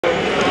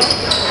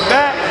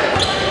Back.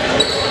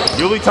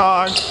 Yuli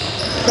time.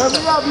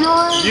 Coming up,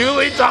 Yuli.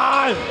 Yuli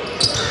time.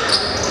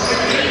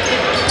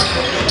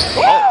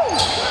 Woo!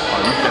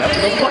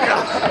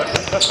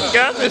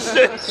 Got this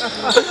shit.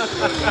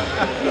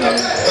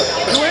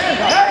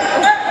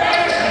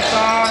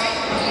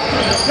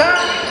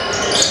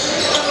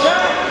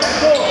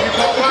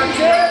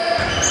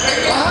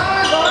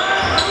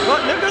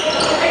 What, nigga?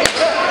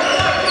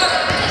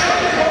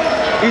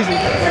 Easy.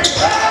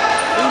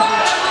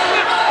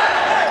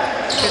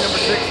 Number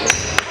 6.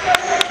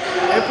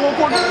 And full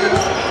court.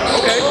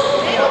 Okay.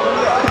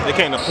 They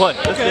came to play.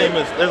 This game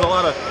is,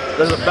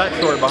 there's a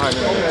backstory behind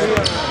it.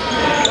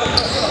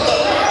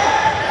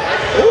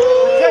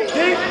 Okay,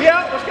 deep,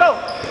 yeah, let's go.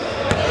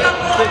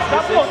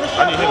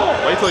 I need him.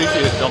 Wait till you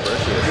see his jumper.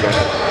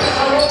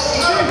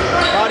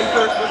 Body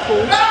first, that's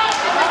cool.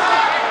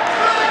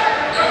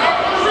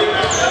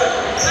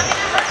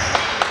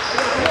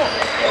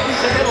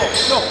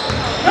 Go.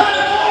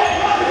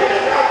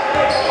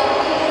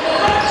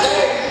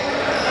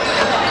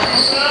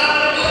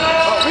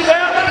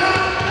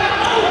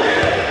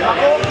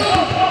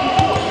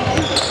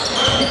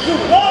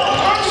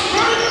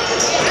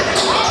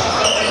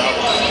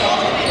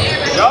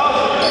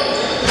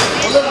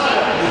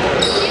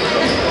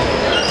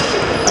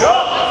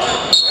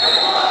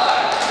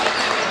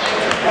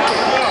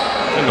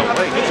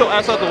 Get your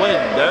ass out the way,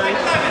 Darius.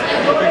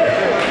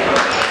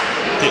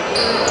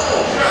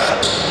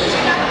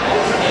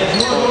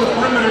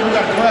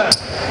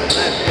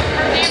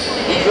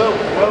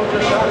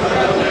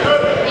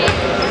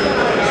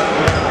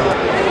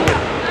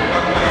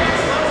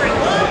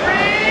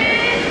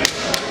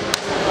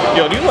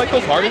 Yo, do you like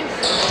those Hardens?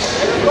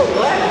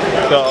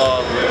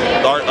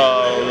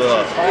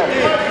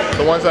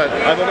 The ones that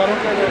I go down on? I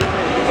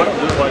don't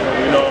just like them,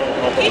 you know.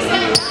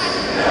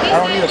 I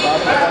don't need a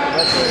box.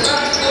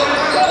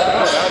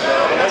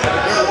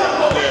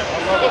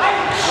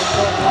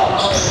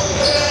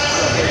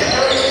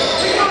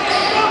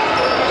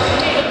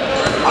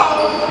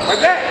 Like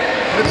that.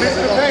 The piece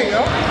of the paint,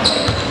 yo.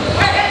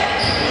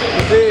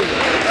 Big.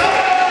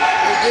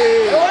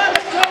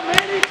 Let's go,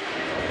 Manny.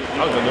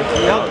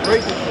 That was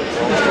great.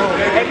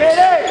 Hey,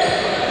 Mayday.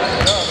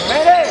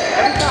 Mayday.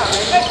 Every time.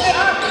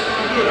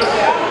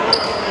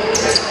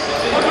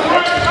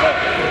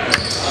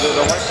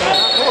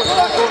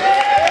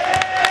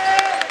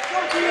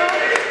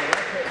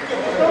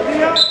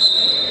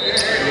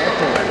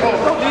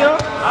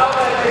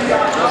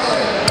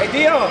 Hey,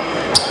 Dion.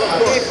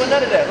 Okay, for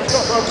none of that. Let's go.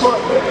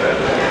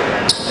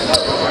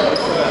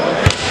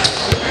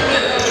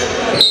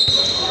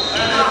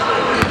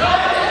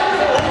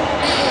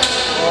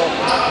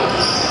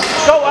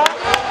 Go out.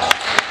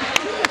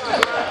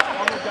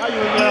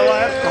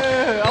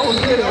 I was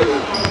kidding.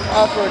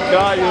 I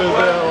forgot you was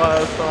there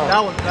last time.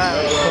 That was bad.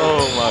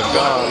 Oh my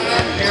god.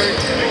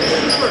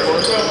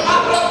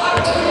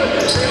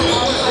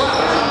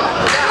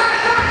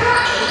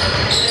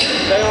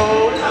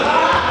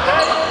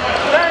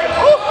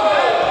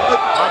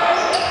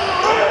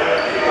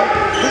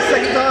 This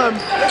second time.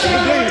 That's a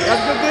good game.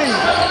 That's a good game.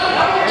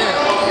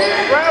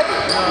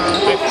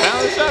 They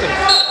found the shot.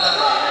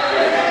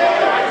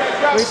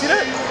 Wait, you see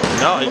that?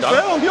 No, he got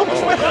him. He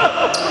almost fell.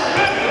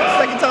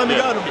 Second time he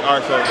got him.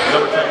 Alright, so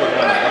number 10 was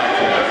on the last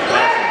team.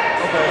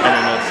 And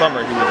in the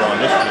summer he was on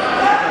this team.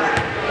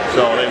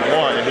 So they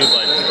won and he's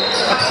like,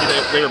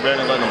 they were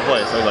barely letting him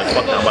play. So he's like,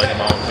 fuck that, I'm about to get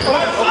my own team.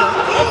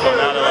 So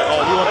now they're like,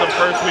 oh, you want them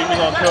first week, we're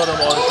gonna kill them,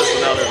 all this shit.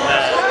 So now they're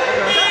mad.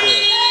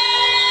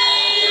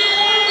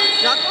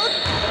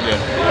 Yeah.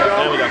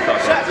 And we got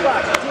shot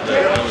clock.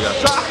 Yeah, and we got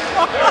shot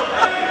clock.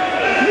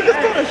 Niggas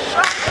got a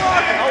shot clock.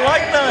 I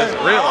like that. It's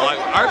real.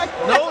 Like,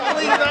 no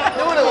league's not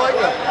doing it like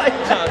that. I'm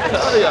trying to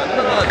tell you,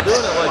 they're not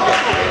doing it like that.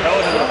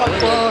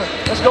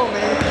 Let's go,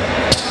 man.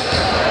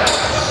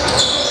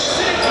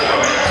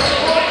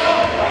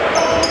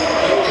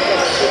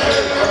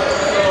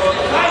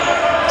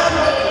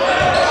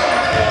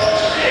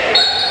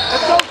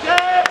 Let's go,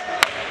 Jay.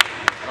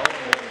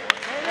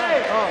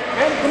 Hey,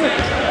 come here.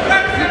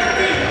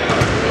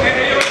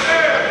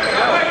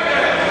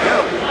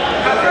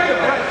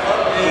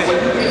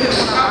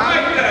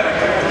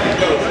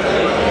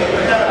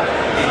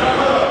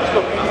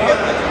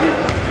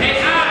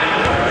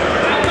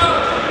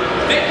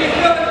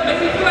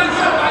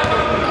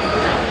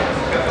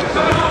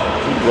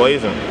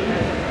 Blazing.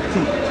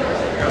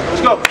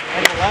 Let's go.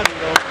 I'm gonna lie to you,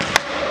 though.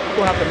 You're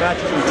gonna have to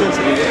match his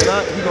intensity. If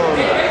not, he's gonna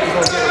get it.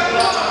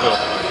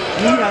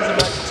 He has to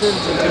match 10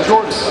 to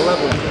Jordan,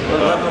 11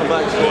 on the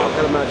back, so I've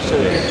got to match 10.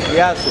 He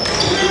has to.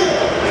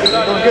 He's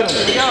gonna get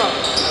him.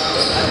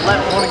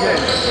 Left one again.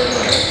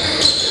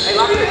 Hey,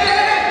 lock it.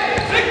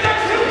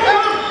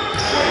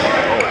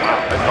 Oh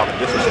wow, that's talking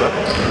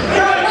disrespectful.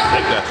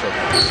 Take that shit.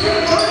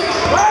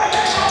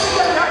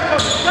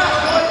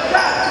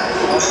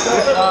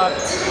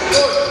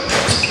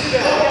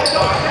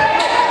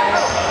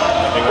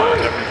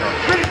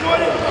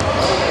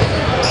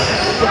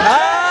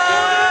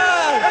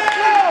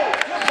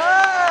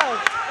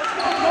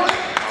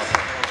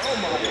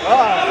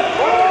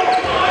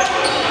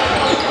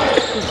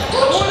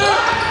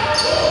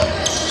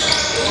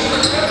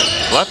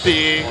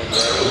 Lefty.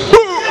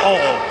 Oh,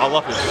 I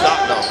love his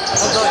shot though.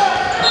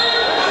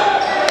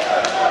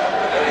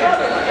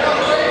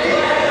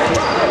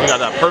 He got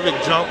that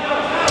perfect jump.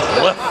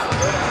 Left.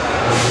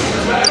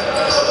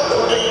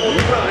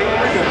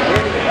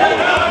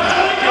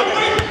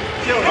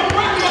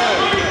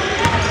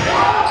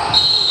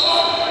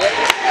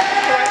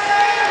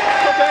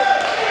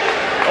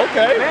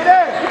 Okay.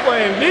 You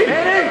playing me.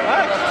 Manny.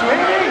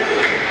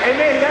 Hey,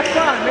 Manny, that's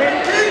time, Manny.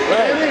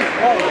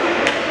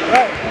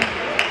 Right.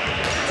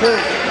 Two.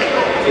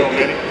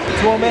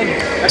 Two on Manny.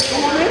 That's two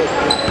on Manny?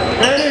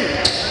 Manny.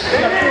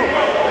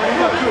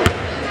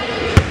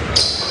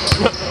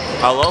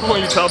 I love when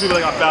you tell people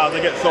they got fouls,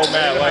 they get so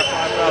mad. Like,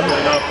 5 fouls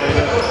enough.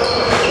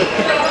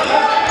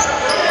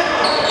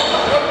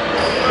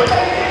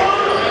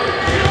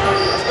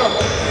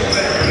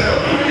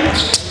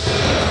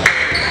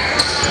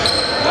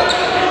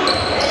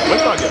 Wait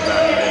till I get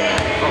back, man.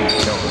 I'm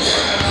killing it.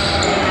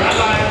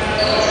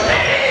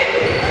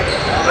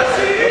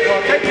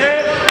 Take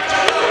care.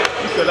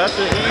 You said that's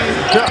it easy?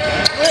 Yeah.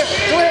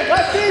 Go ahead.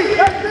 Let's see.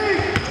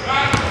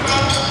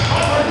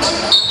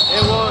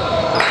 It was.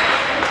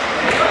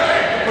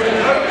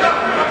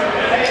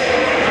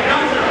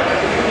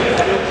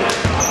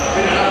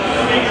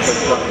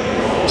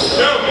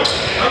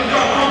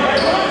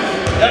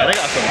 They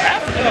got some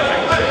African.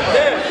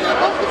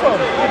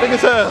 Big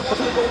as hell.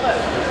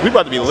 We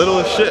about to be little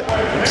as shit.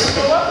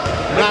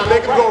 Nah,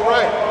 make him go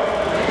right.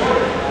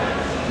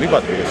 We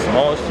about to be the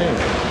smallest team.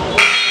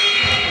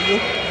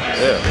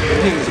 Yeah. Your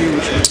king is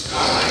huge.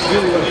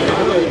 Your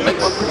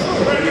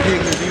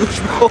king is huge,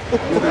 bro.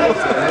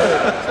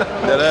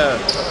 That ass.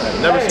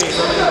 Never seen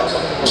something.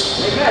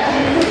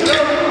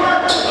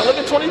 I look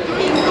at 23.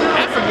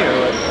 African.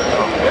 Like,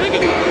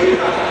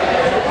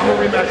 I'm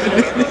gonna rematch it.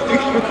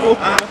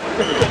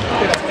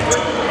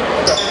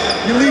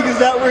 Your league is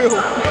that real.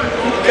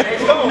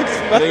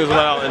 niggas went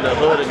out in the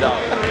hood and got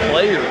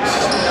players.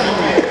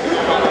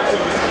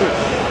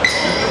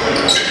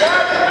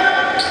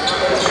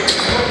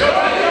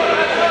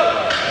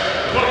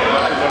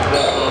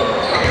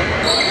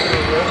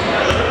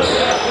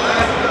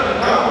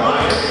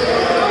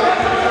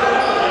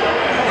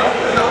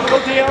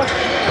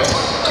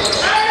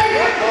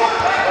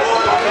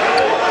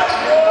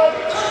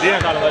 Dion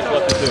got a nice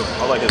lefty too.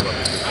 I like his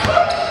lefty too.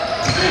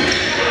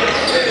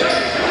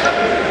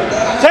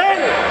 10,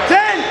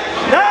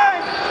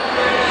 9.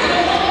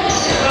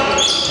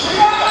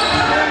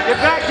 Get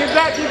back. Good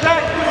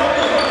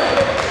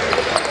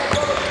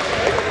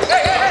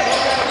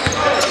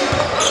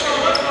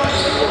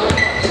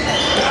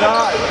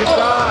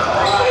shot.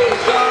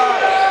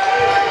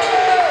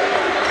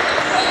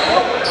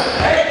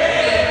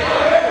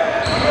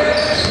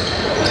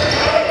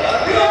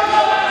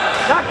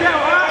 Knock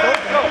down,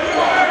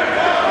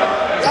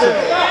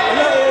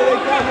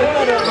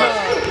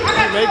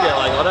 He may get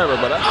like whatever,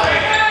 but that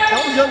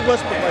was Young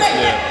Westbrook right there.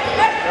 yeah.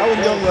 That was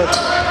Young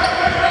Westbrook.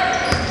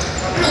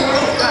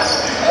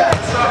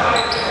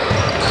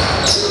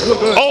 Look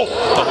good. Oh!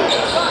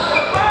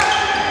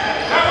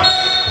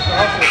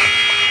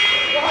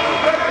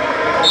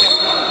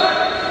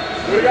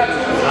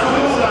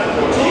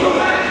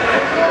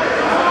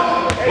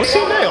 What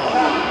team they on?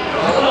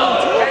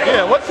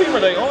 Yeah, what team are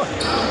they on?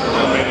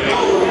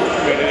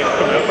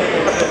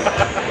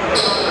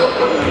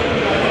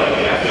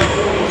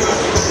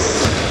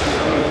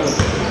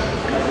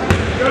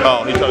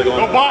 Oh, he tried to go on.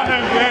 Go by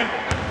him, man.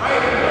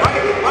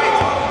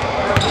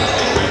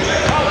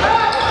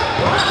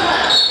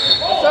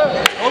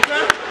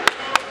 Okay.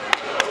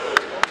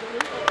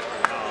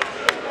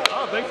 I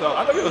don't think so.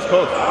 I think it was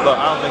close. No, I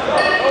don't think so.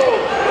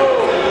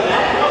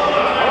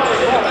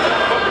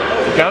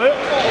 You count it?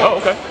 Oh,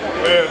 okay.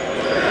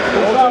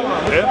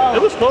 Yeah,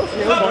 it was close.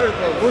 It was close.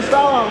 Who's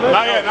foul?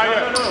 Not yet.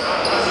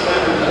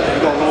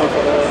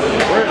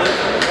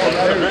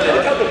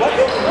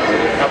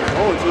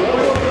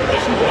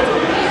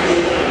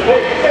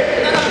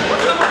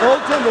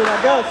 Old Timber, I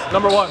guess.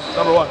 Number one. It's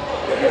only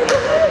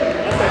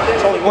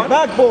one?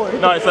 Backboard.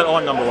 No, it said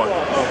on number one.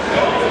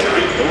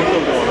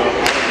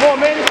 Come on,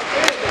 man.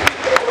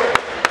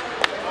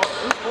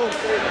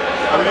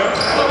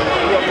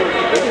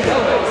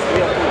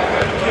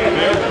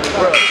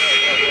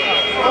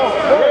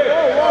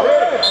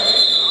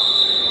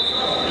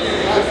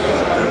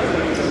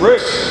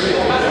 Rick.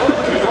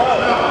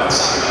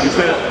 You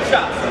said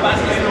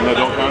no,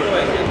 don't count it.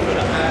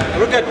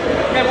 We're good.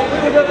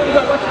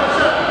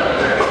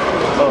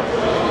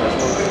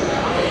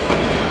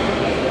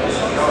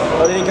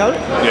 Oh, they didn't count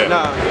it? Yeah.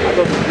 Nah, I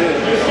thought they did.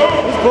 It's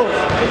close.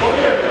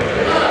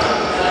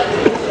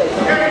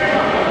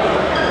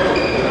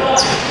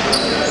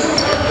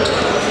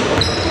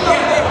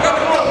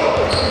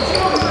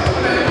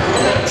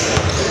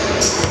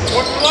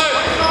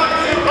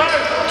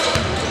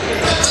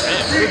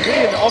 Good D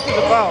in the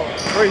offensive foul.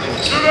 Crazy.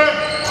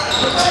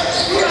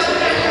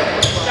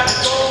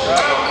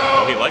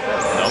 Oh, he liked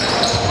that? No.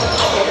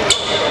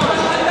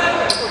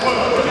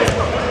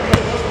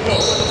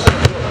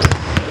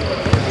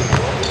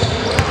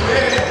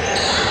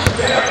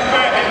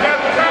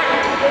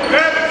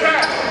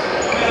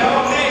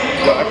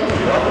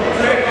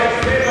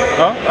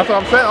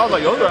 what I'm saying. I was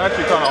like, those are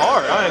actually kind of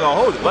hard. I ain't gonna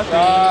hold it. Lefty.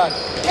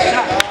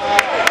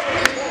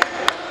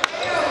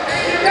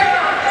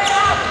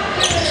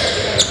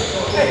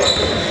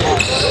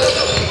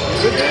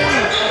 Good game.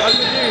 How's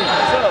the game?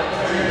 What's up?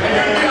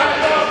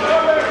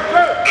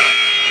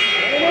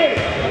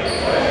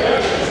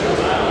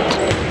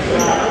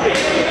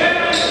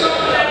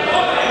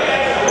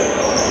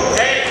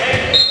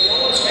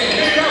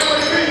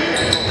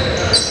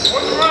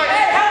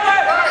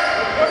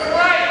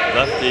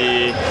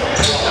 Lefty.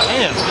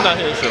 Damn, he's not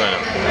hitting shit right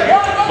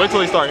now. Wait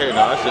till he start hitting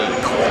now. That shit.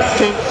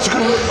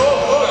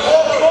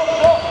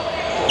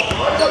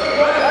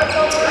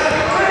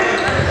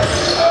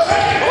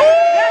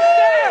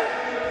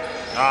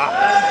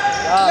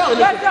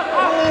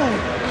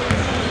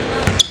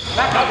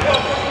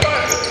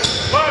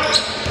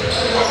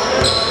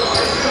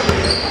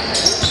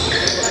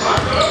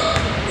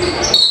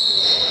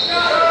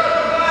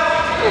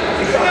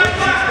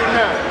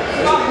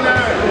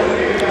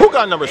 Who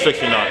got number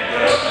 69?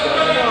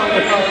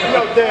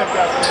 Yeah,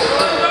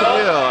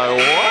 like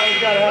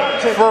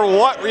what? For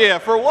what? Yeah,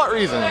 for what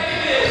reason? That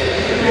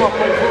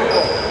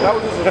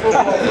was just a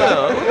football.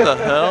 Yeah, what the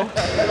hell?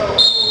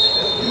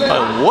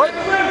 Like what?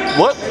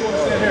 What?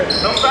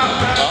 Don't stop.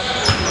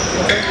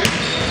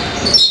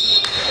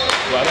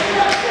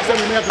 Except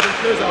we may have to bring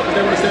players out because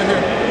they want to stand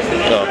here.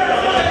 No,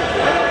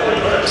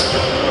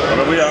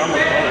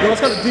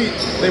 it's kind of deep.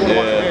 They want to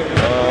watch the game.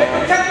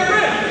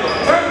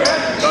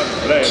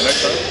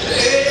 Next time.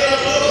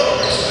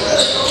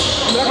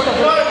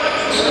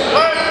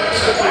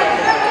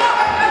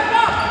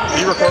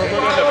 You record right here.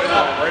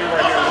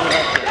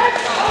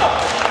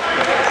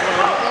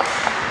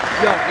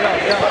 Yeah.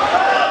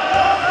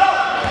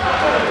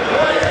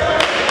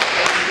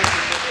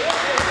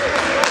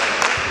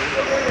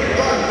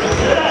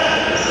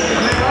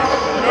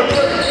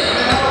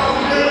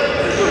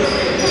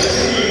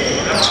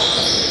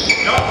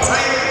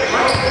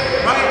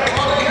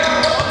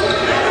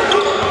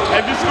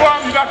 If you score,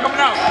 you're not coming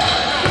out.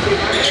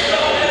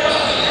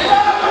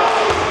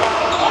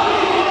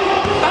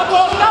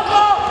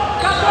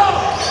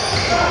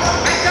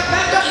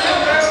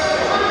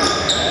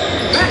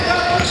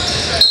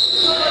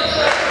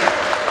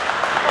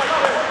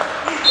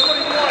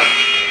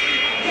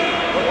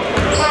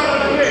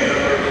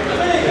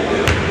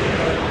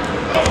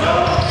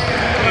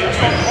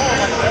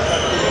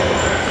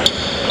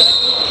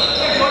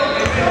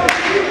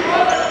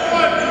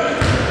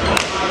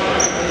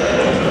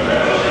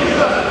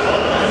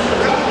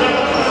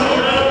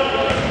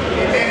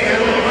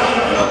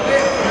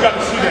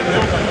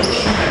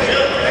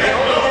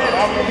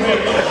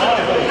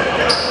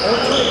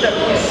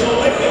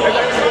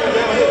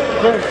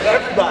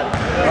 Everybody.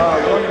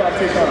 One got to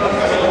take off.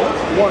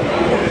 One.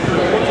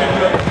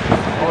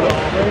 Hold on.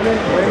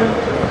 Raymond.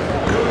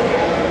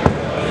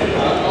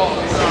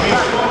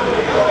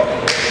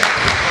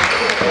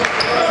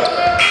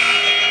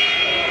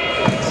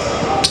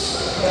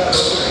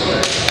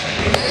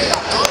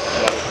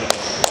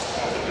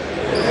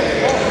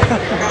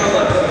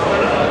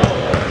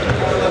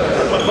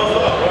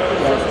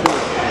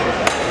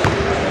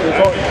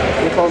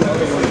 They call the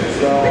other one. The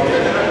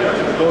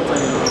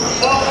goaltender.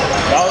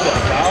 That was a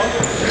foul?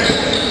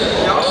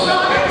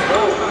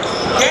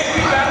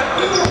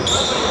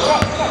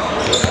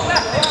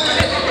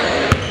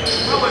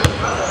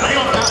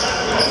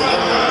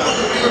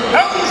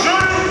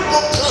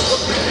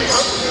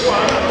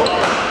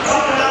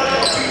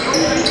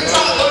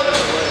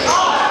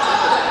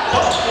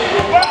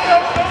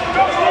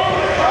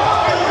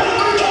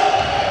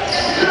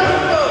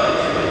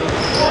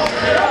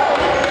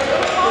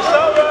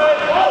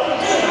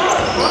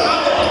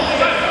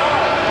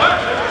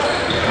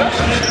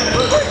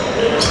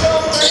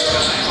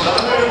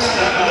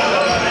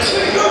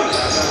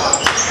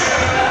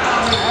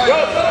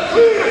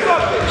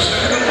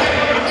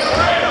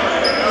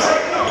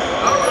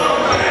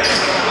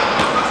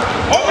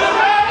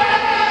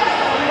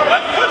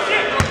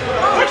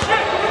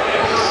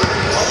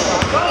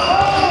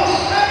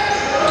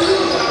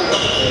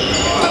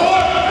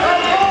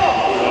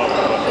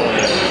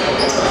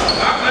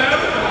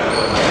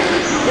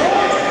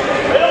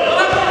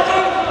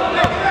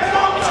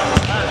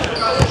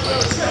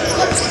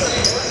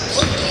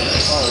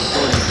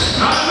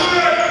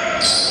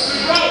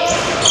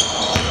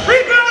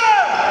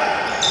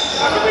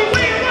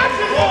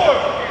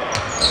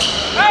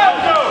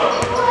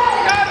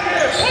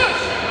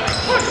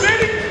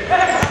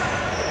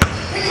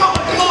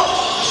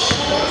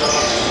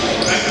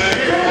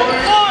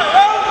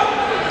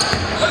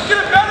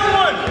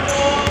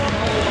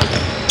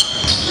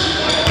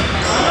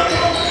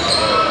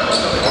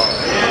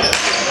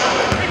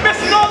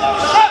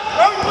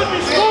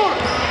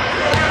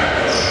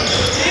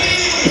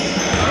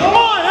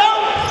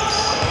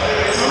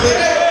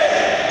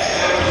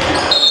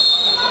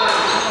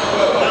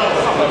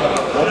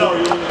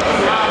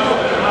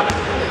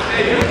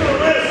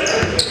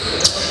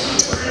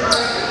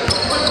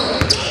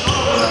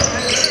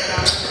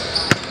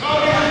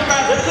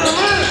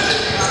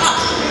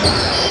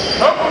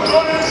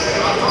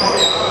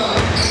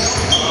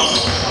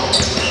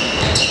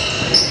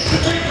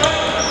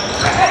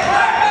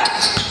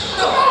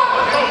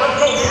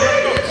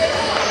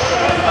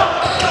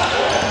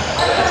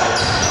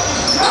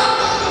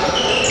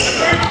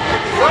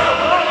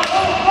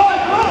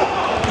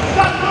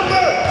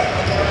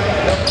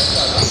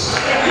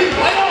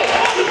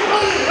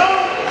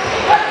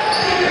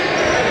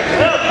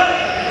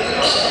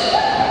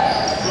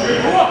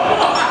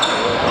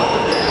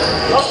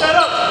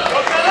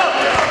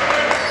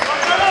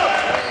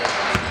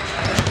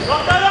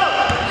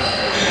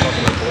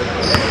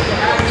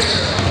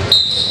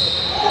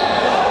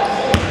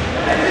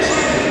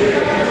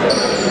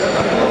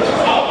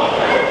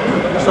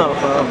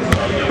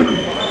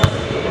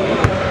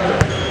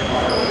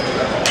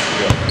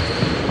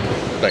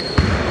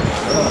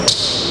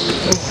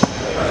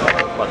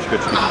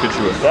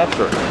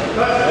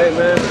 right,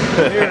 man.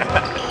 I'm here.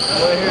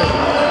 I'm right here.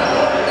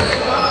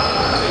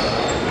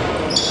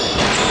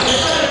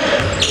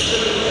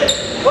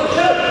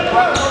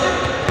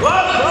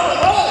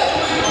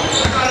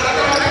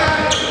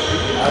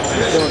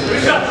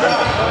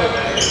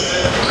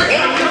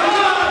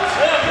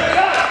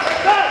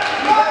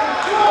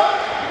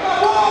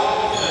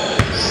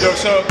 Yo,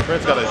 so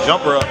Prince got a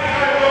jumper up.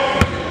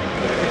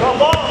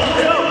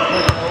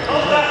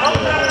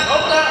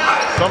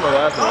 Summer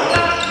last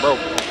night broke.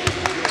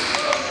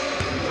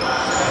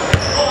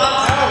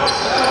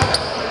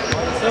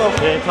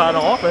 He ain't tied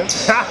on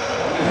offense.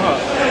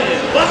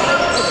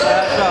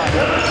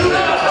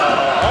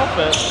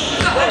 Offense.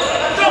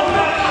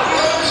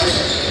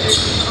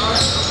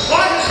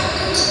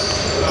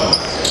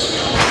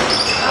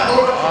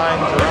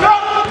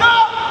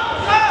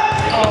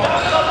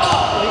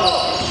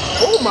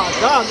 Oh my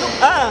God, good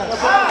pass.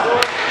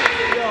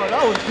 Yo,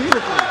 that was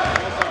beautiful.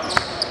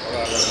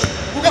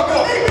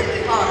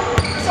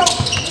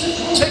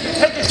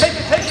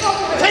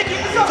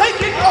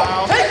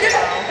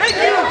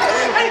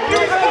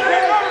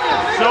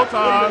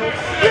 showtime.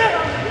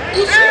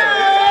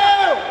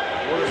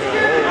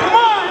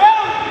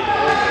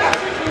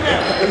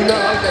 You're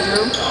not like that, you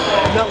hear him?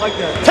 You're not like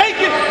that.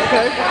 Take it!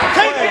 Okay.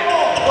 Take it!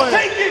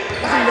 Take it!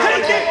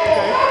 Take it!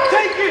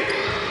 Take it!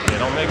 Yeah,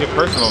 don't make it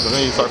personal because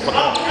then you start fucking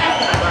up.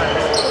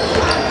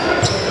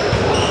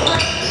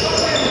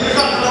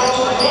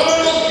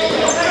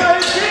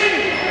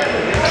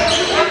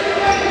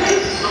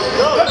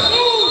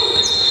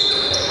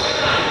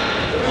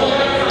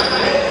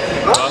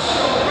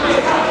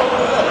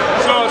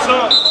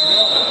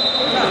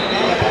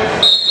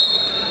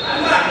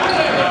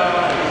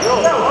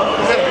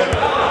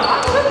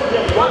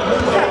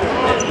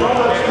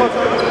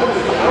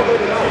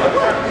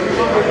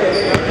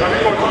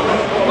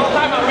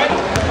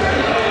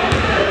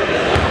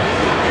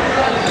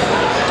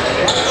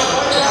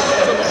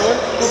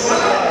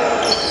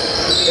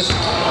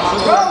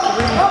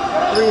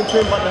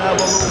 About to have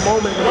a little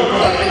moment when we go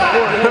back and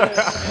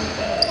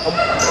forth.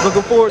 I'm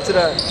looking forward to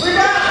that.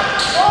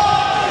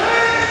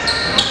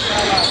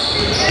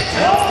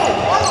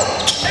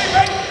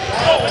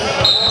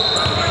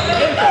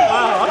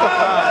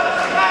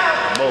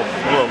 Both,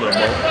 a little bit of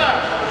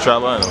both. Try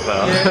line of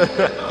foul.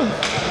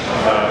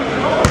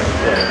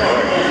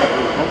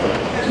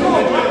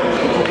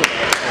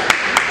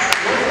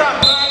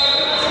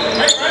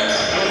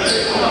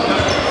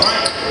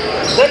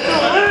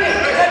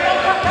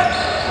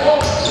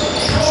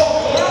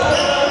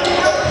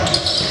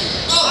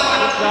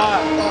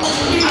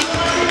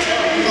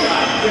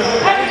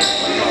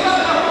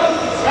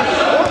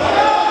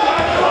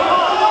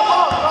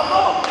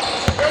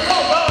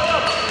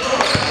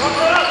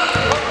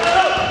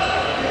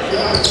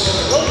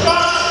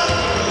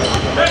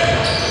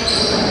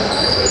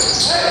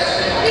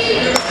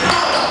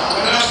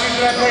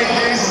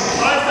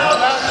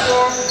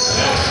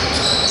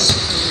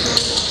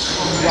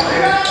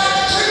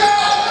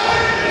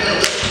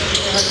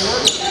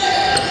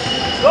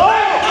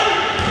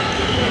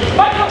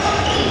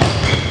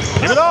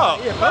 Give it up!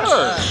 Good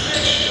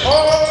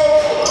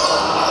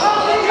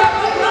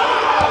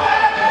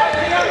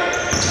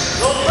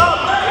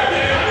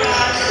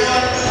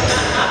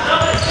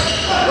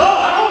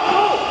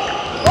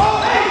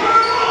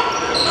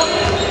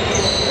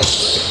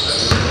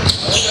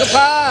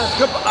pass!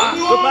 Good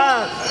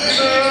pass!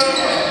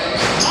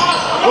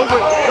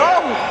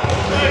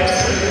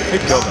 He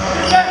killed him.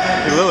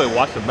 He literally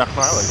watched the back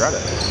file and got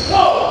it.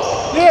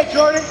 Yeah,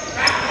 Jordan!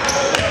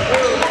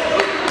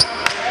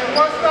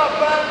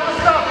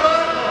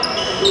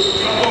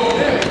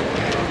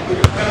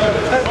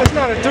 That's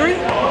not a three?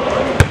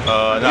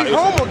 No, He's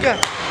home again.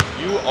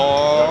 You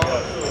are...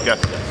 Guess.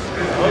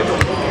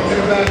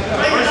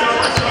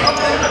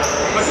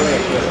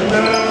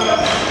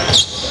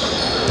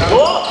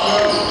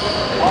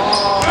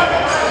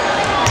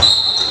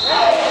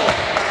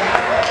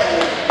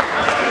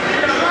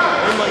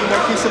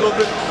 A little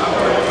bit.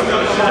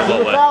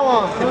 Foul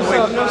on.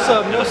 No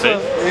sub.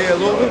 Yeah, a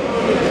little bit.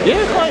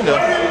 Yeah, kind of. A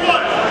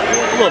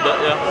little bit,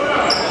 yeah.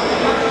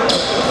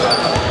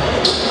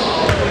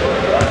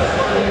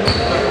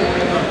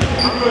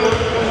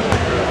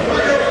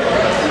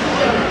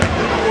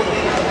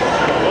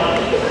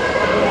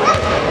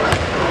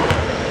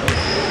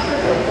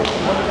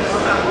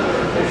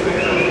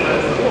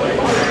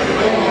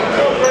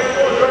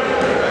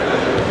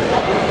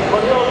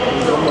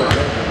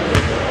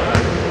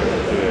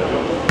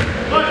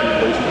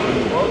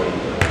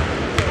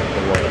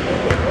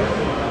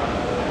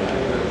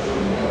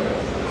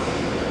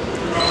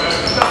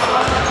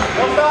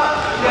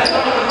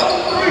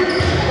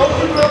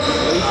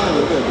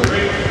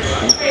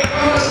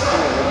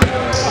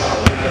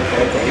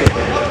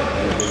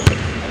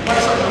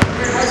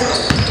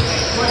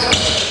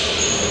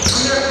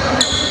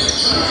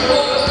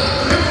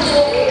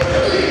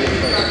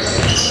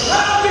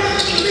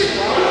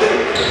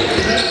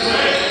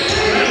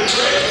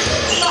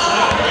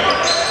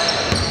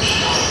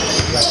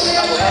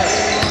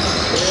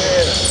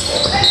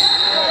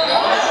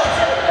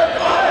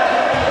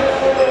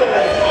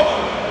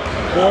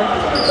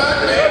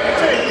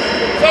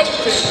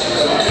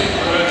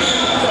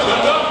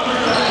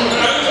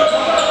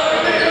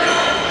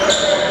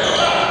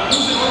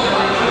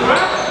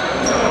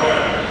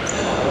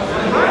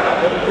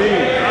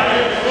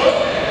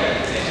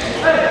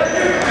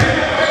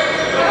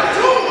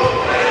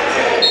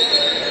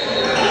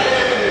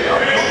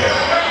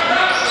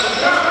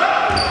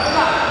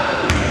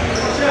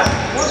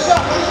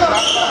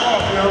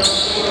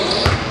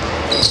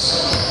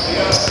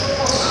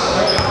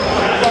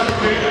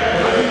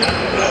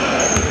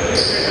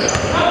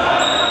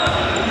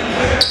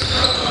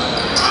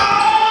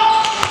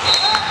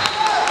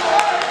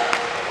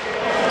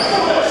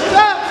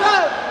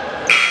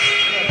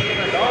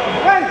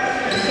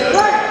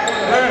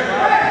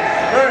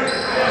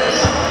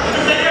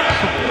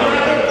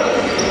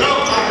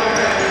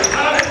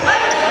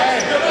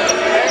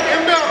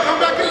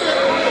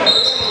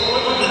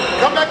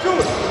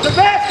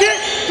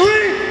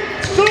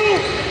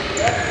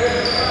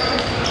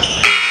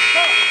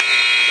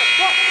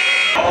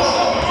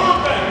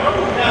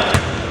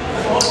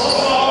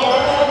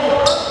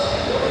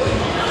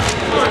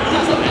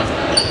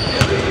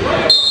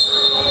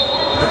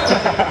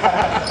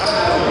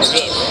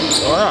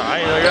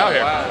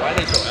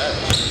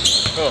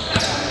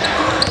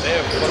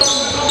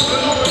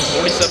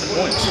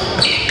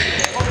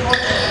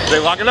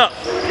 lock it up.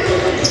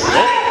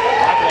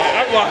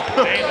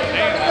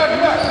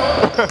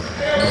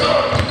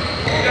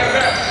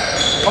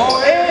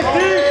 Oh,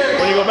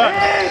 when you go back?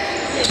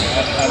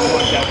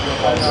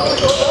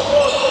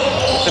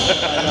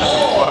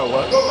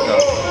 What? No.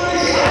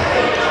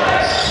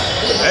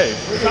 Hey.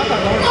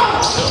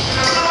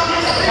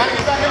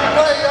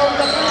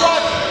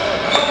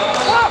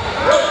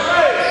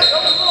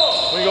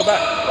 When you go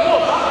back?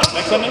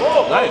 Next Sunday?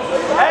 Nice.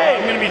 Hey,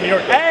 I'm gonna be in New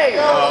York. Hey,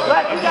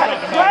 Black, you got a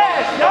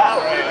trash, yo.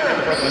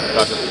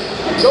 Gotcha.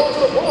 Go to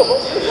the ball.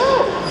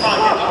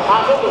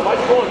 Why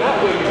you going that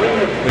way?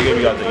 We gave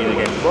you guys the easy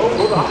game. Bro, go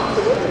to the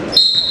hospital.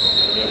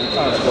 Yeah, we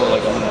trying to score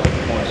like 100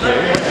 points.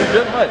 Yeah, he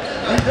did much.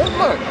 He did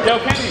much. Yo,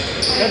 Kenny,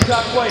 good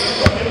job playing.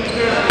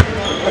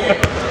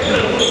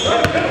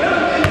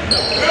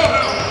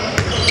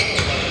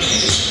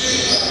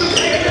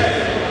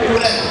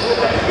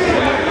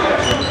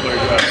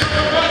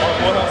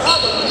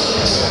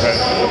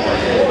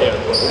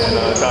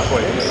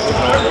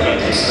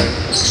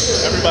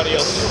 Everybody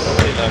else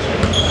played last year.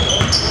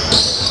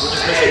 We're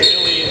just missing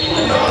Billy and you.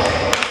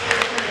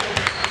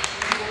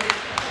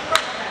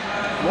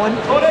 One.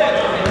 Go there.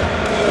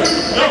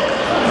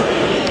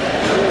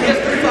 Yes,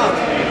 3 fouls.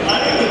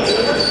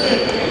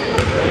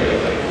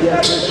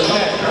 Yeah, 3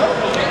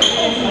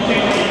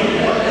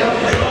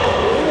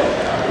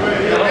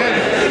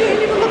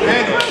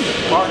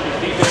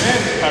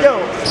 Yo,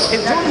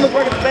 if Jordan looked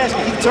right at the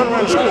basket, he could turn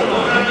around and score.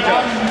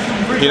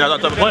 He's not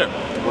that type of player.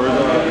 Where's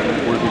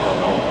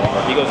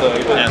he goes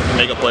and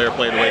make a player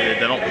play the way they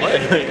don't play.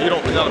 You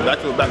don't. He's not a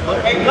back-to-back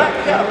player. Hey, Black,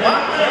 you got a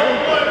box.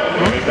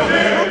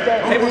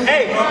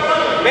 Hey,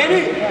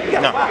 Manny, you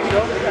got a box, yo.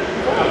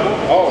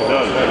 Oh, it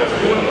does.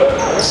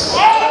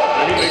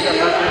 Did he make that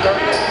first free throw?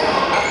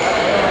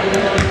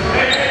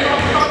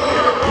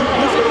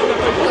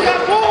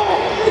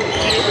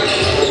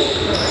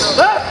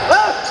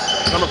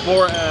 Number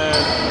 4 and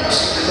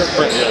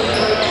Sprint, yeah.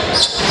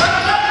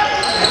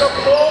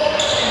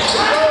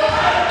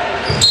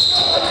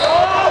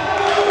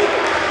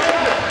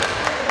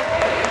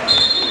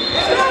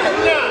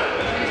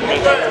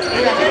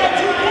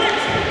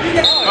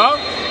 Huh?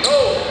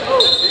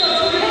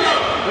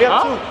 We have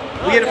 2.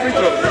 We had a free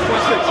throw.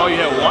 26. Oh, you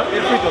had 1? We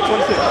had a free throw.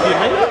 26. You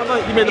made that? I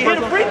thought you made the He hit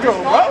first a one. free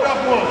throw, bro.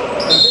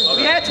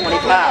 We had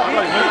 25.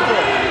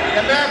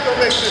 That math don't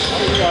make sense.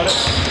 Got it.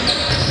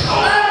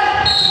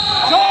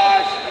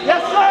 George!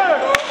 Yes, sir!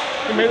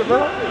 He made the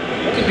first one?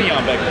 Look at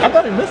Dion back there. I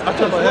thought he missed. I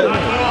thought I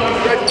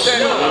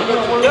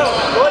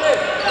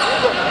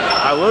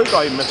literally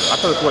thought he missed it. I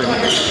thought that's what he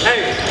missed.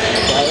 Hey.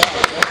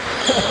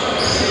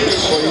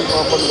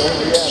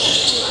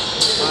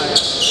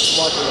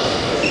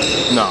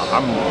 No,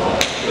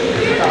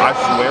 I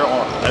swear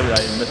on every I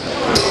didn't miss it.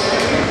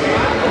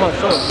 I'm not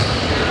sure.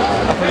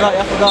 I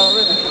forgot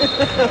already.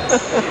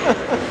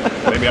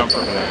 Maybe I'm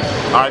perfect.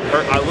 I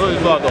literally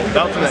saw it though,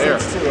 bounce in the air.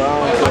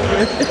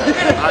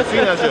 I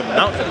seen that shit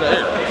bounce in the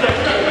air.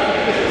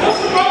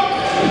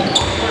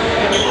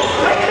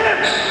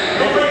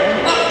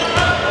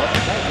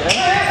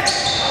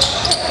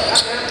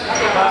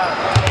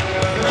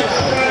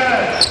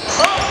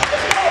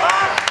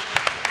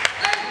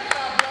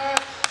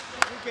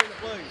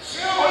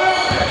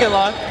 I can't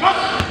lie.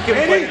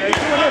 Manny,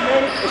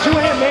 it's you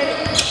and him, Manny.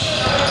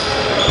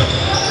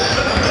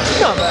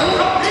 Come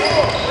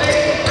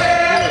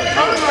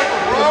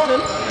on,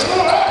 man.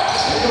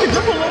 You can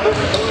dribble a little bit.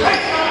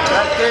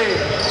 That's it.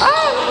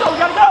 Oh, we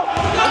gotta go.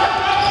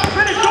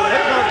 Finish, do it.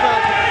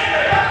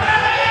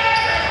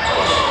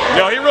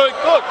 Yo, he really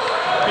cooked.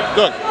 He's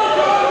good.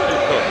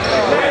 He's good.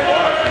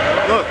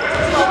 Good.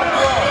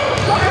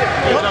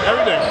 He's done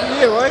everything.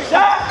 Yeah, right?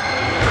 Shot.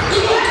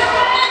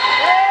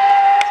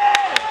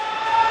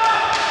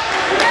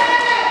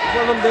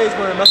 One of them days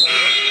where I'm not.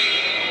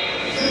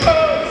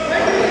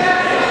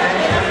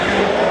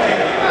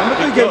 I'm a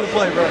good game to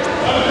play, bro.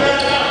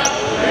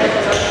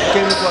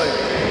 Game to play.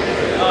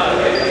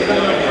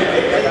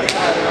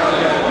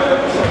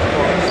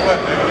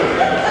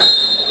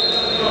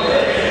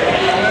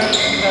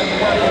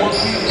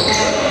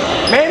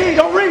 Manny,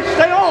 don't reach.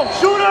 Stay home.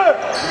 Shooter.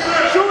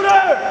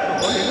 Shooter.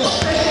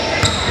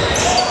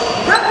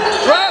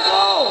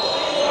 Travel.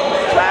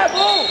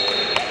 Travel.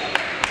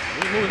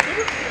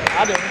 I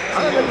didn't.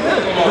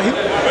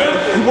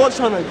 He was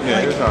trying to.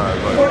 Yeah, he was trying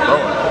to throw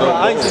it.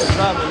 I ain't saying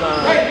travel.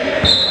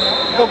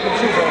 Go for the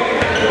shooter.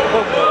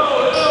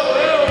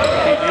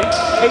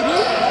 KD?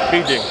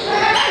 PG.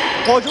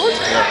 Paul George?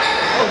 Yeah.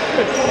 Oh,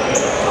 shit.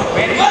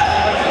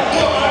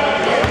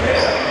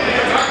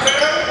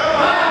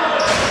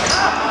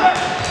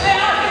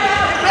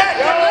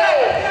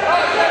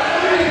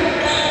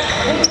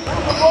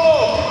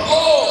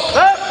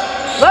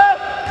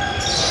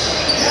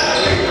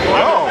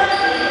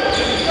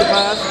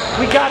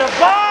 We got a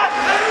box!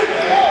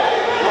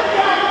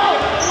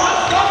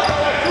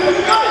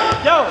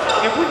 Yo,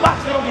 if we box,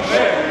 we don't get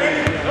shit.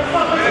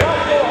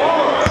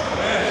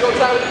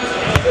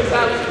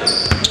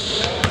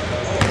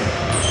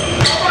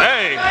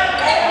 Hey!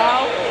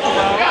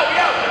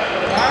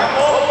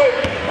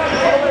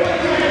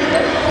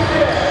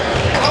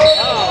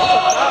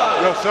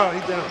 No,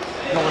 he's down.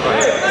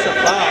 That's a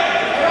foul.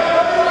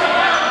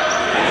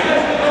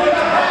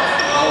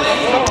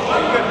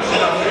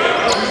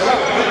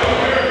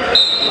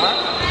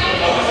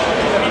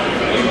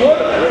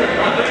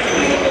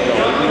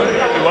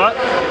 What?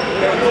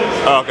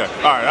 Oh, okay.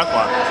 Alright, that's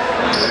fine.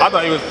 I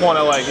thought he was pointing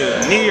at like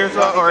his knee or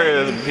something, or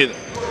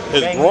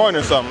his groin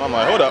or something. I'm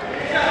like, hold up.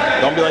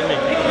 Don't be like me.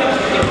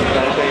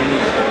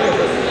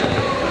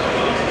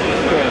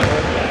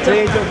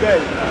 Today ain't your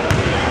day.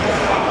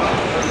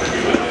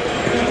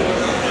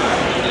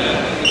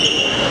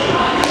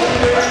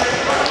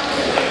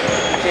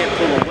 I can't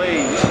pull away.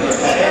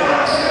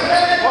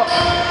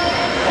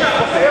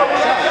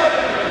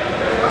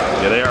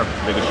 Yeah, they are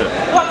big as shit.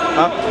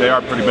 Huh? They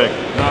are pretty big.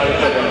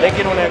 They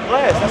get on that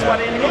glass. That's why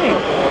they're in the game.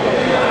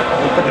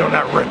 Get on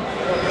that rim.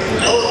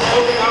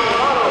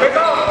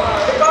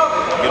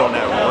 Get on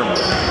that rim.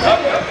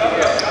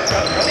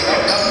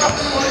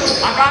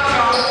 I got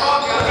y'all.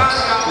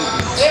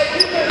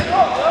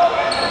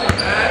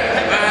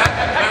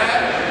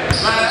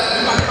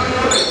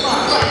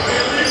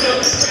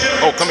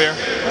 Oh, come here.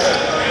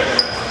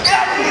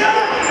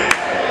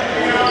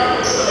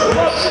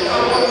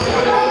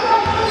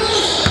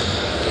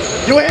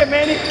 You ahead,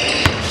 Manny.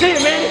 See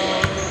it, Manny.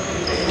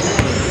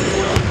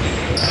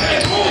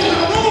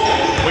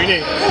 What do you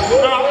need?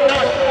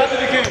 After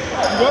the game.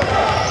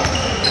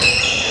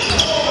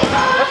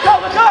 Let's go,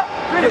 let's go.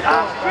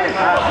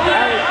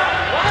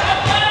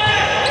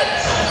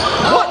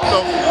 What the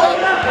fuck?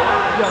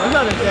 Yo, I'm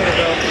not in there,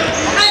 though.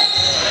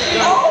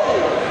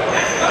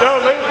 Yo,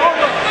 let it go.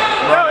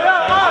 Yo,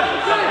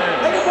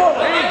 let it go.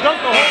 He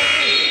dunked the whole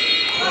thing.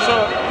 So,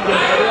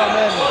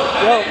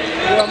 yo,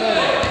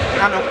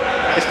 I know.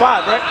 It's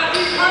 5, right?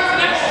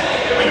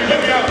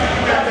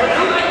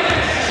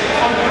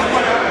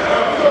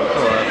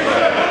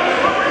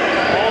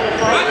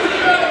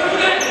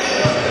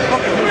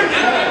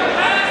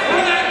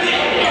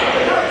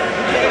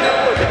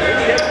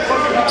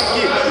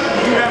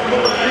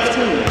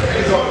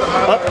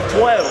 Up to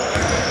 12.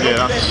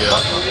 Yeah.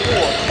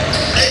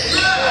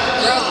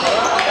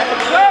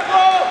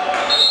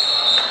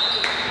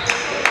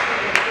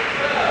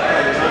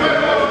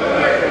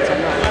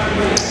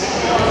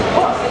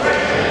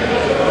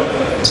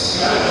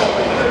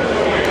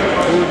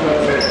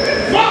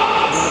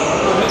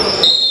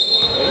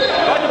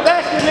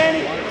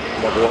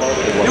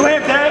 You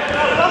have that?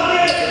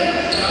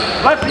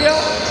 Left here.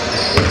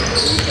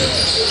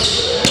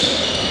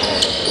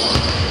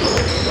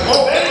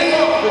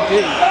 Good D.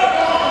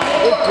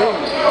 Good D.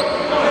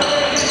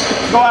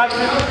 Go out.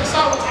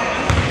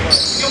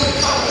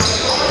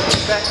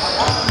 Back.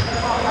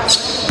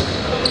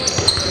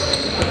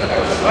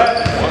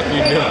 What are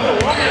you doing?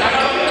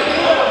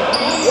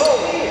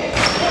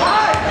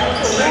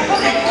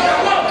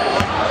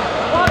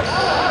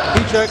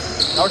 Check.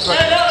 Now it's right.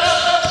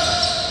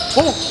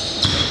 Boom.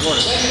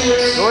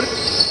 Jordan.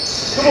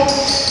 Come on.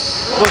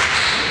 Look.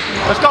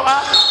 Let's go,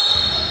 Al.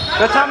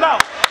 That's time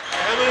out.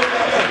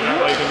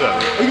 What you can do?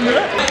 You can do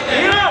that.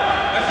 Yeah.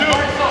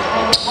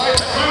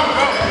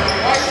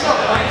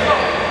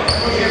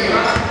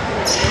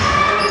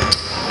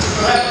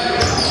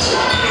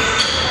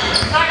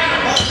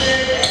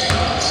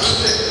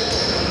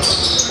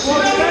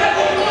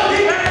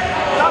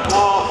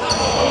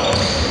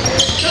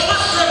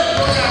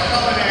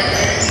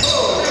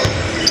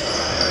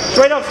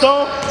 Straight up,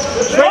 Stone.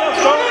 Straight up,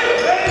 Stone.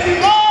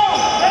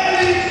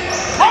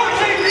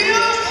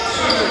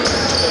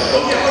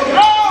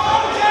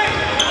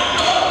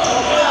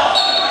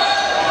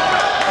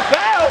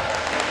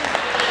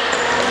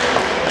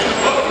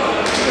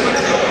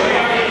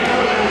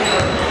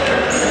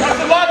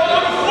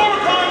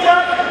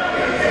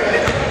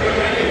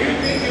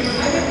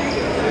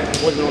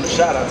 Wasn't on the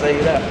shot, I'll tell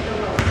you that.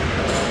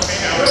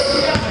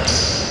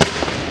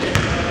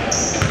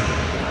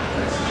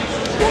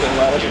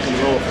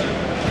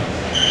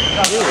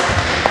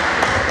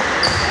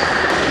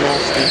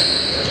 Nasty.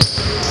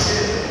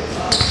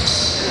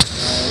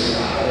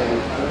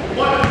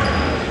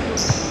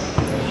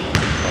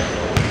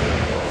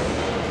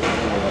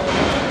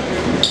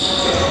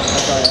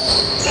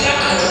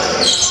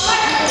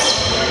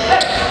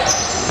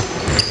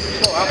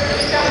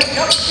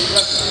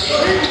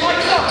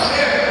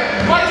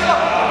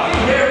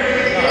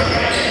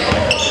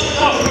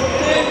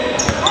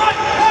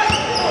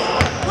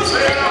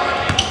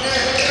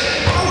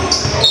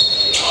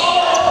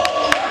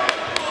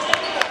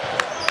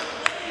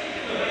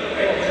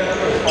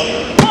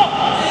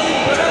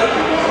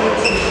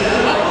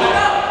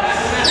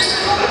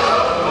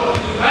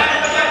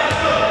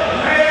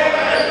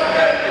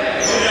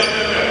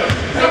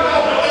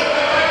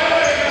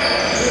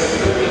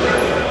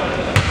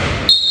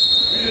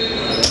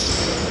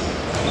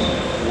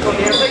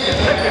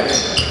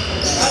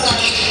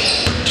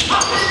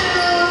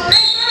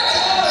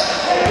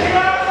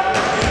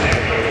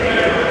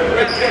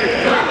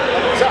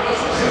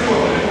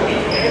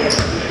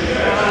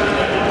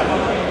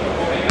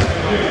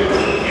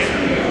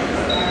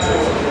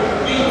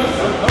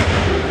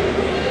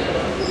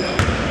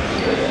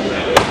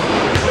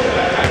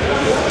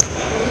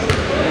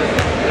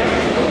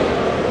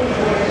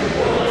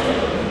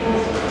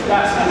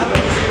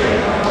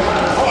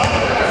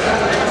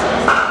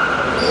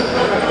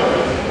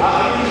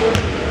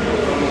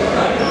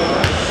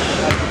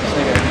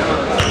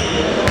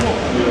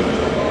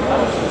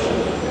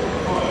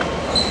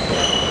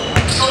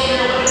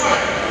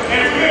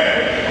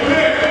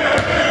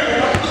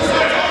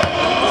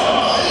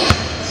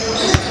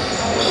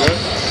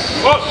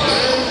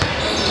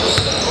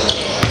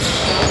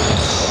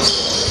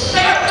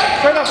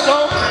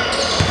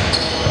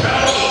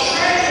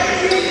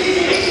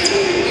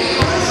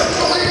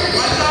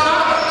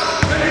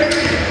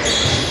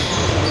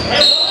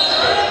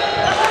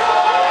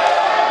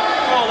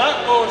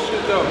 that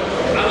bullshit though.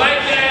 I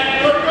like that.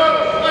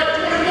 Like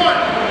 21.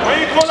 Why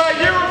you call that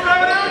Euro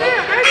fella down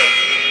there, baby?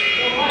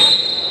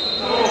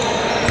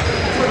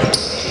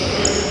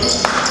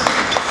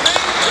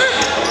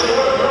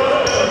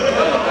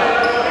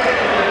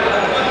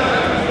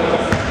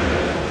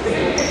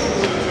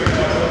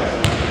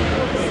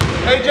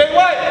 Hey, Jay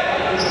White.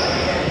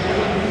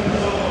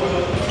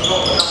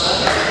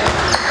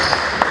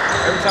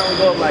 Every time we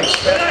go up like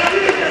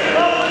 7,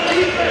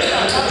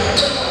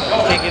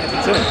 can't get it to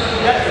 10.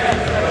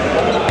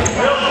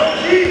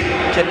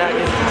 Cannot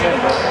get it to 10,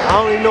 bro. I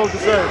don't even know what to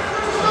say.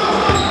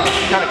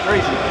 It's kind of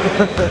crazy.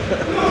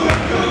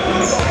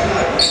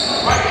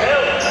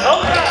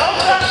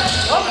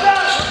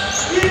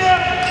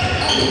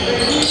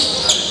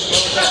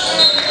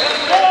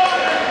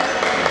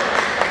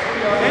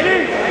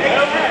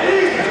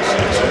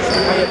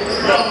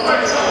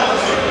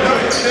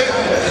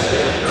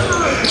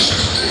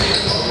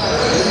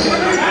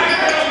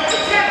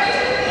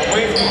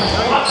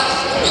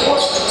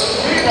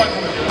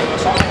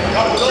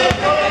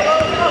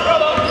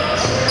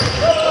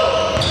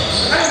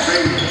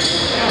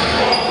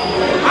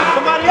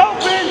 Somebody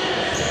open!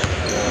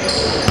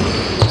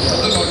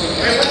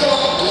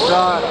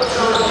 God.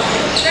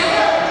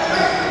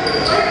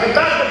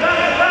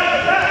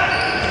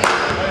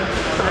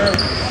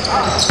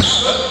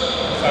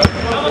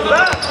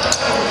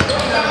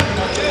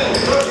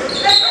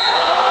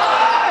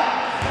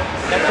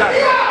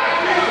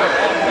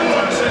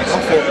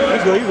 You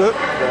good, you good.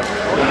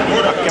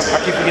 I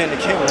keep forgetting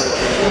the camera.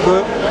 You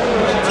good?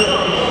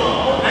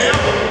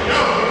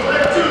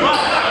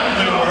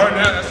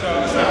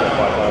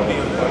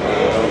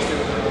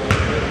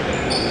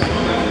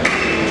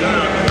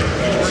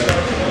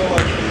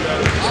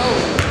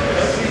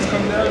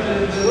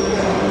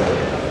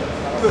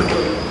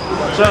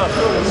 What's up?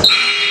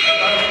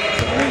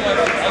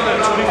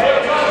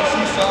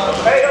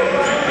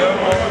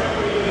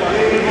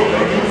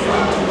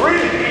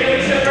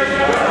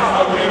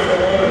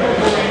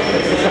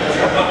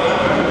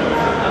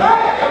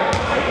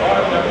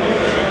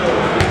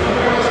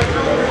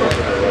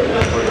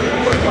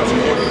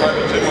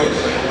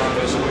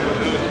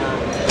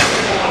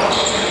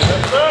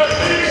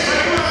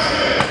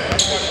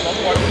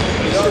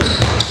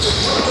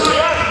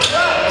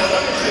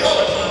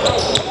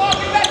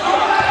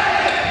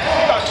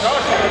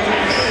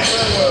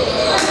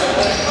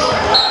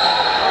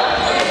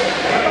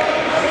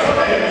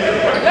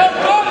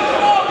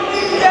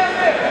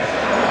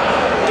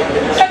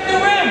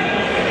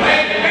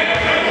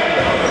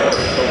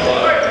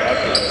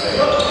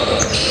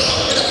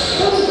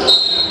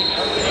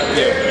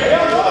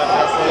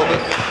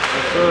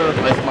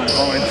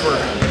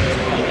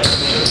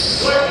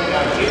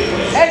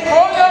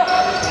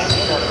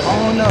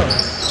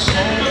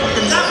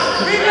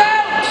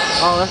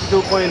 Oh, that's the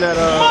dude playing that,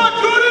 Come on,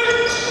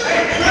 Judy!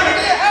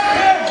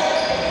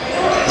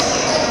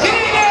 Get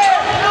in there!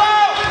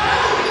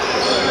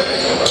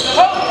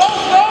 Go!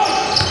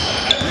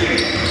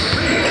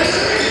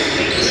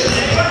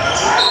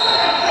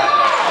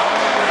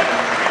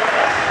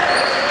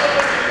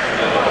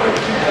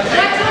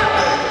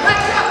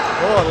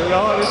 oh,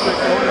 y'all, this shit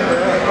going,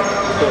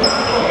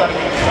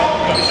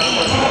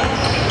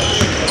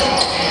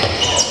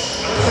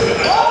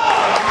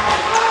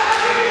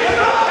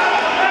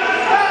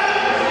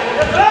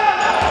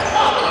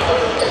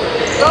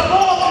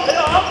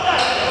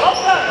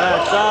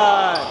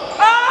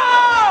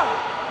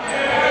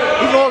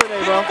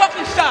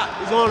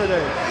 He's on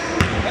today.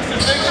 That's a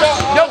big shot.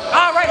 No,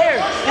 right here.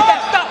 Get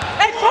that stop.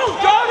 Hey, close,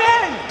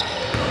 Jordan!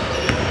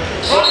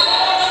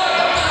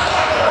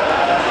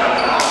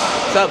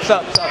 Stop.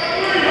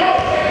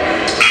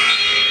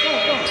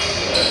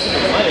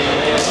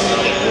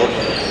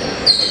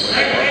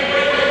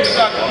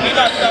 He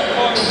got to stop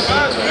calling him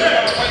fast. He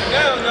got to wipe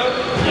down, though.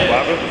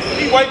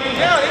 He wiping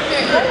down. He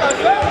can't go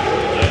like that.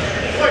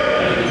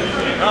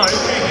 No, he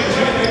can't get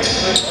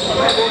you.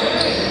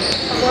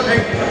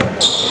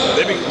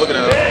 They be looking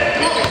at us.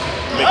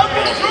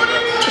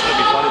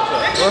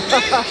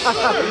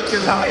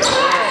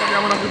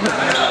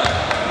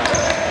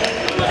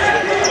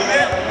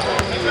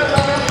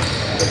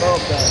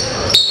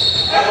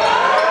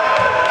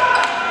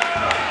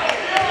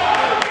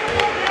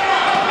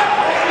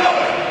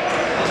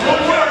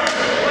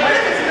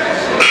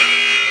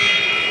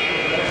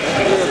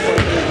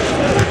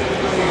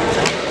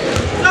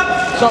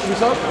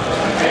 What's up?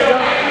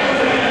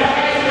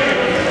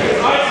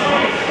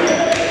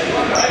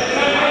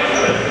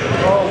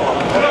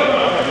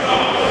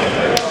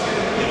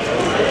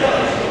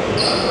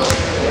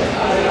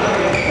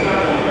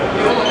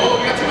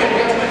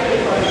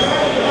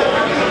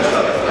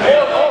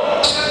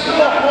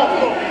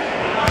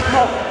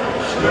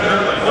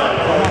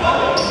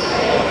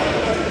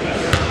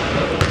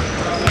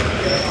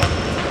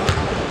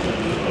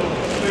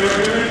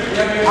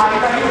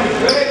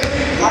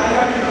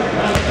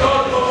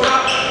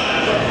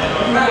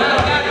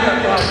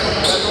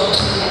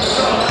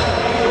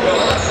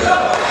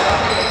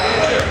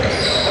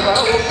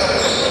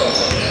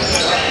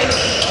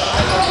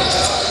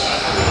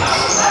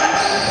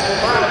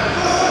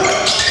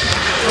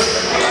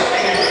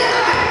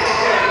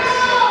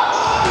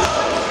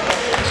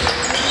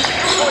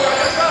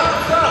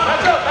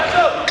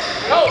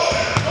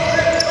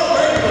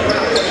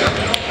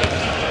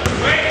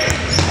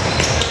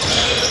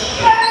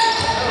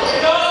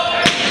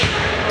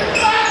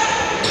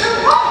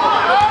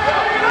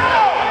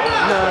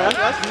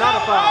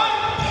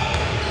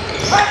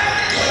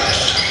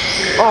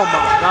 Oh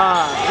my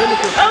God. Really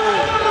confused.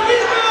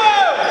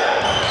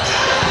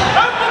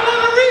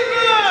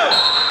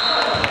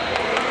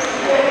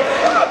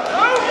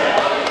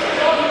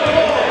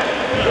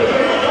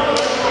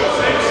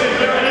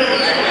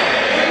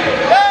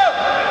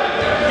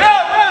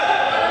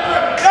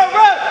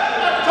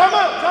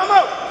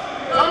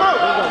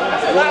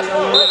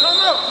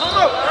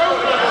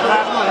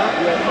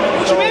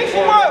 What you mean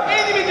for what? We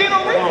ain't even getting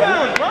no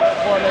rebounds, bro. You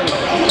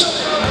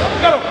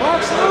gotta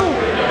box out.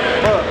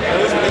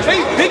 They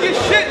big as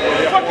shit.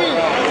 Fucking.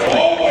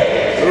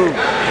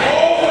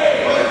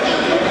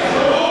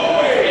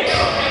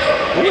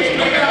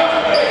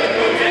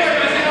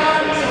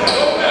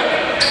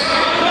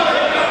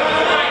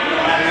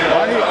 Why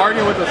are you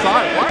arguing with the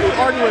side? Why are you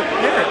arguing with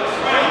parents?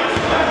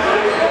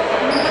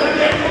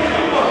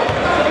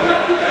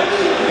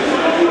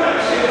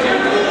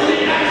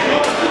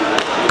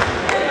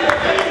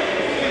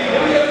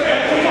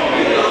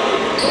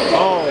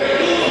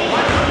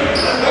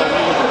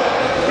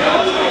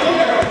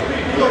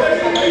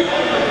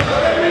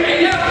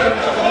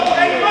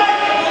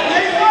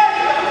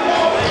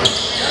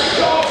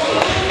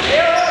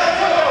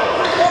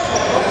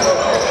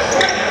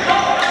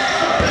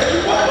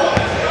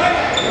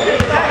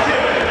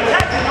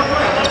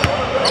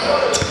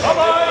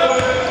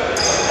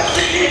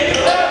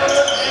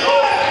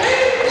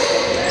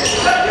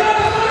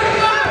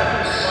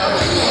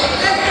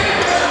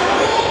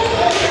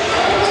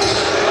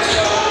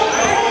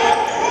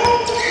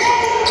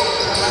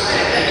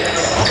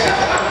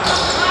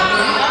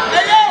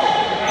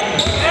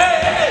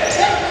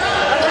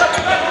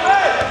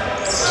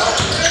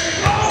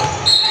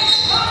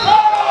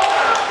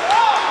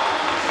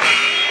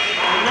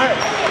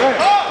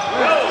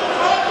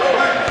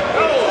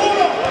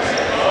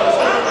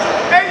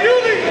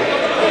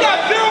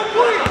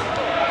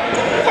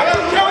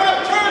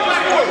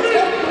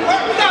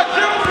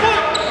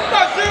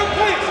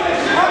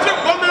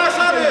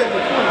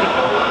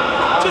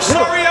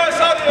 Sorry ass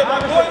out of there, my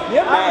boy.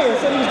 Your man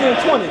said he was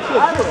getting 20.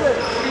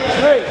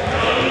 Great.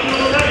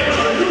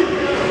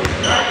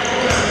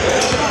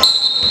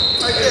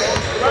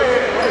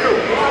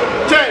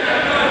 Jay.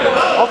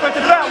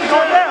 Offensive foul. We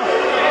going down.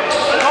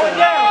 Going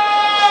down.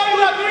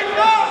 You got 3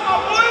 fouls, my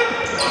boy.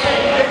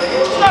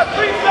 You got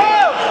 3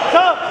 fouls.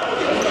 Come.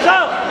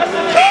 That's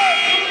a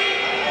charge.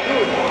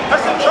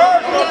 That's a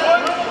charge, my boy.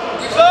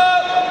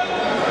 Sub.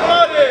 Come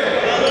on there.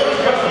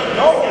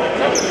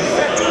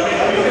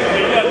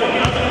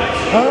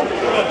 Huh?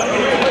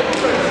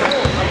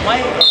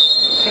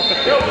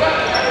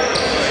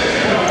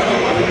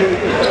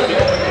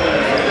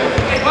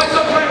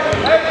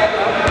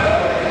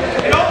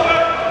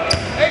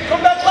 Hey,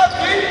 come back left,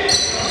 B.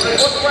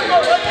 What's right? Go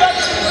right back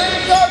to the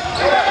same charge.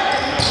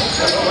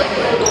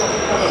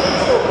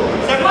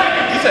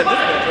 You said this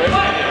bitch,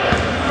 right?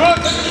 Good,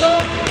 take it down.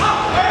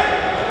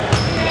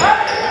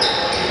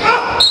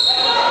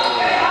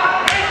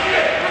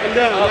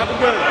 Knock him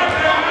down.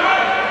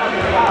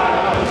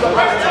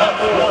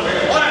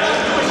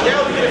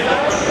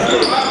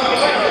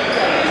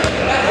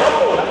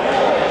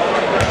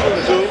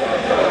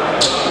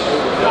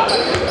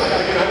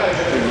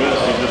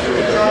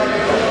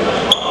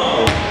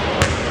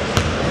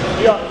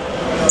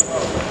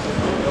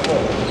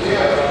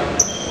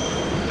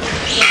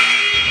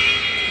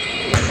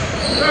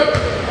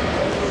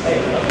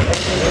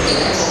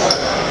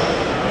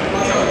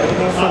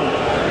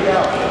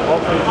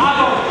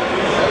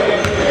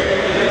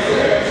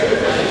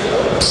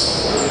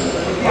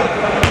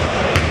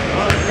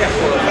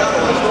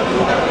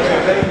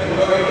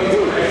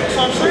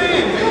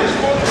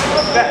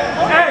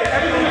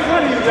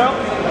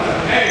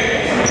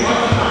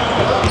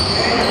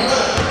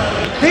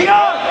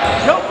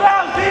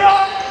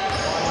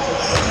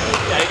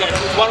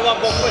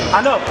 I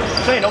know.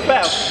 I'm saying no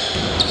foul.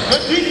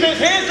 Good defense,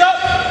 hands up.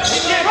 He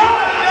can't be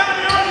down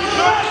there on the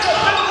shot.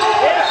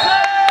 Yes,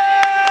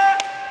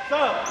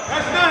 sir.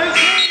 That's not his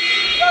game.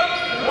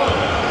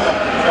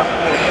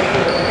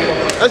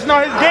 That's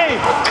not his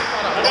game.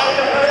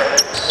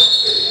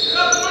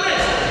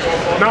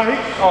 No,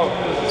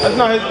 that's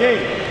not his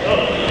game.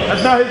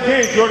 That's not his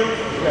game, Jordan.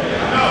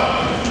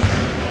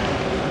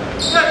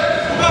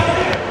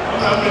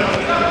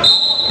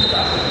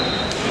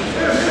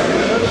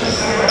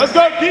 Let's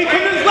go, D.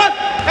 Come to his left.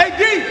 Hey,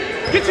 D.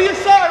 Get to your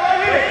side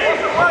right here.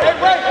 Hey,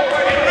 right.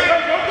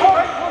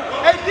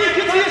 Hey, D.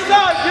 Get to your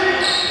side, D.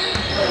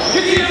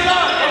 Get to your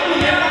side.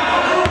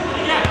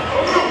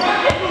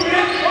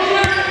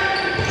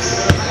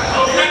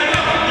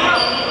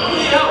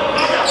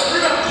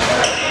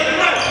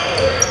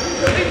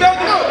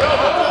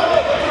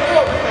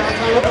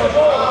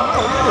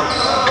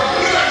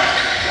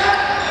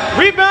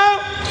 Rebound.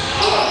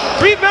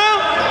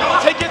 Rebound.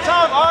 Take your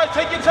time. All right,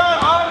 take your time.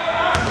 All right.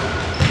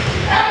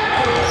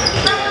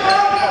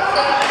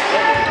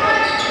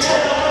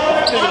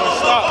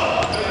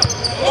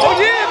 Oh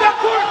yeah,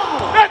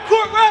 that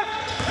court ref.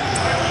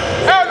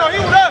 Hell no, he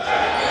was us.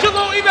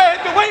 Chilo, he better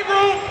hit the weight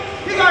room.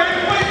 He gotta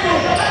hit the weight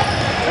room.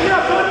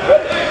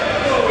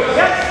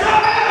 Yes, sir.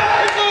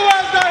 His little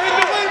ass gotta hit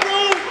the weight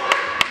room.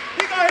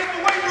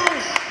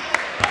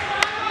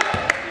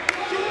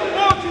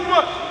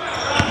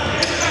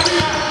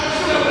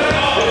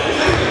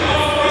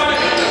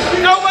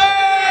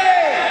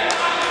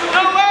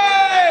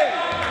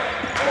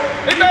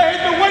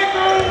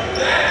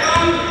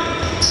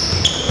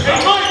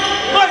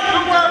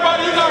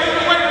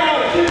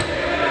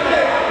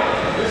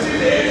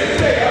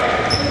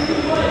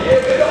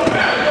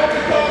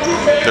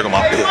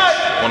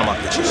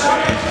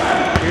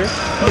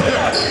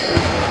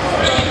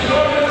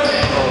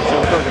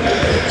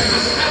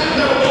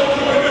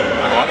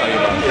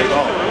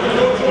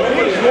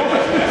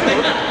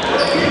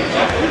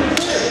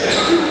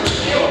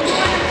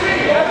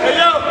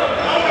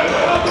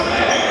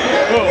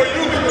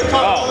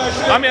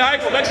 I mean, I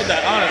expected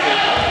that,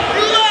 honestly.